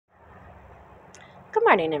Good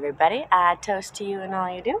morning, everybody. Toast to you and all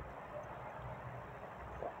you do.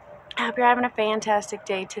 I hope you're having a fantastic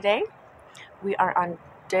day today. We are on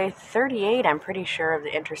day 38, I'm pretty sure, of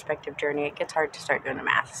the introspective journey. It gets hard to start doing the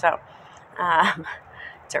math, so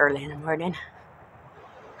it's early in the morning.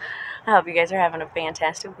 I hope you guys are having a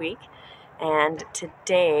fantastic week. And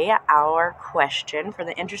today, our question for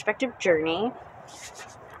the introspective journey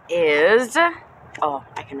is, I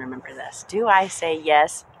can remember this. Do I say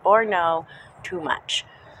yes or no too much?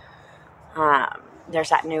 There's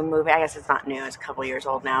that new movie. I guess it's not new. It's a couple years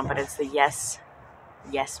old now, but it's the Yes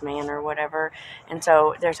Man or whatever. And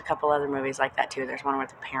so there's a couple other movies like that too. There's one with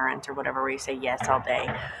the parents or whatever where you say yes all day.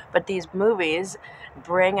 But these movies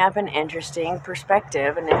bring up an interesting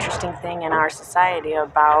perspective, an interesting thing in our society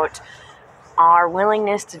about our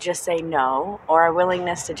willingness to just say no or our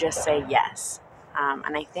willingness to just say yes.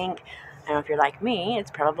 And I don't know if you're like me,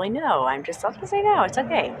 it's probably no. I'll just say no. It's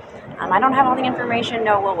okay. I don't have all the information.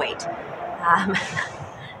 No, we'll wait.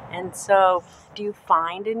 And so, do you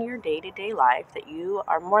find in your day-to-day life that you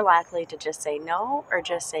are more likely to just say no or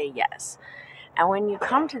just say yes? And when you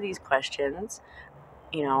come to these questions,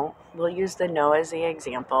 we'll use the no as the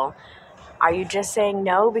example. Are you just saying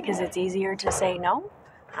no because it's easier to say no?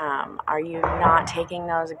 Are you not taking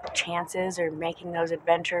those chances or making those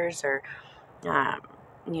adventures or,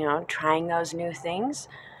 trying those new things?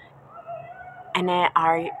 And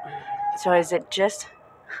so is it just,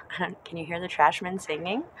 can you hear the trashman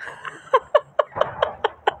singing?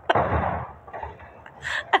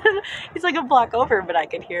 He's like a block over, but I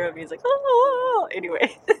can hear him. He's like, oh.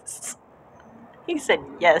 Anyways, he said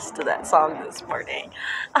yes to that song this morning.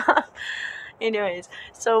 Anyways,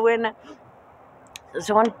 so when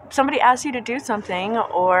somebody asks you to do something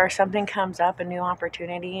or something comes up, a new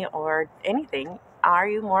opportunity or anything, are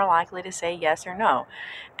you more likely to say yes or no?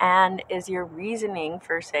 And is your reasoning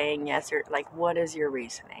for saying yes, or what is your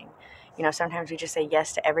reasoning? Sometimes we just say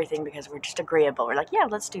yes to everything because we're just agreeable. We're like, yeah,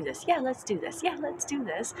 let's do this. Yeah, let's do this. Yeah, let's do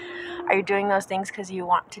this. Are you doing those things because you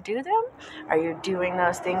want to do them? Are you doing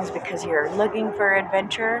those things because you're looking for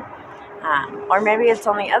adventure? Or maybe it's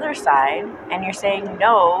on the other side and you're saying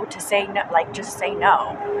no to say no, just say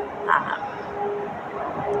no.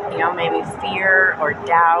 Maybe fear or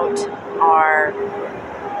doubt are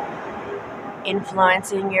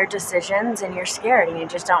influencing your decisions and you're scared and you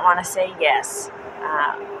just don't want to say yes.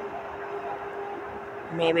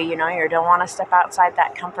 Maybe, you don't want to step outside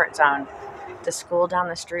that comfort zone. The school down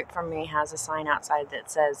the street from me has a sign outside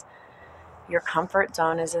that says, your comfort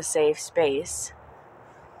zone is a safe space,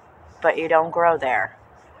 but you don't grow there.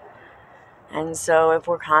 And so if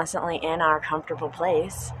we're constantly in our comfortable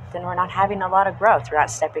place, then we're not having a lot of growth. We're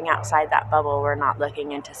not stepping outside that bubble. We're not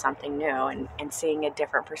looking into something new and seeing a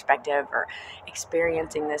different perspective or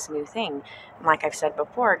experiencing this new thing. And like I've said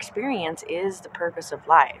before, experience is the purpose of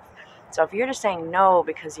life. So if you're just saying no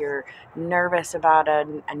because you're nervous about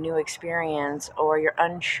a new experience or you're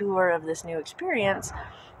unsure of this new experience,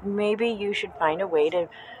 maybe you should find a way to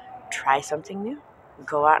try something new.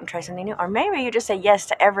 Go out and try something new. Or maybe you just say yes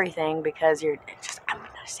to everything because I'm going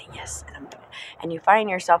to say yes. And you find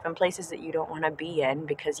yourself in places that you don't want to be in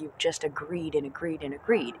because you've just agreed and agreed and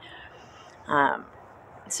agreed.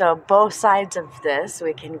 So both sides of this,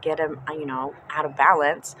 we can get them, out of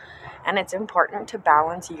balance. And it's important to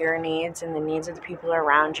balance your needs and the needs of the people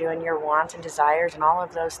around you and your wants and desires and all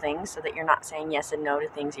of those things so that you're not saying yes and no to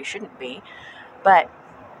things you shouldn't be. But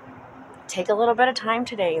take a little bit of time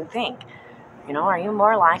today and think. Are you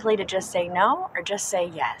more likely to just say no or just say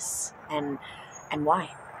yes? And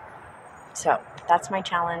why? So that's my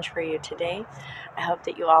challenge for you today. I hope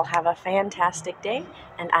that you all have a fantastic day,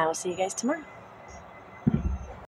 and I will see you guys tomorrow.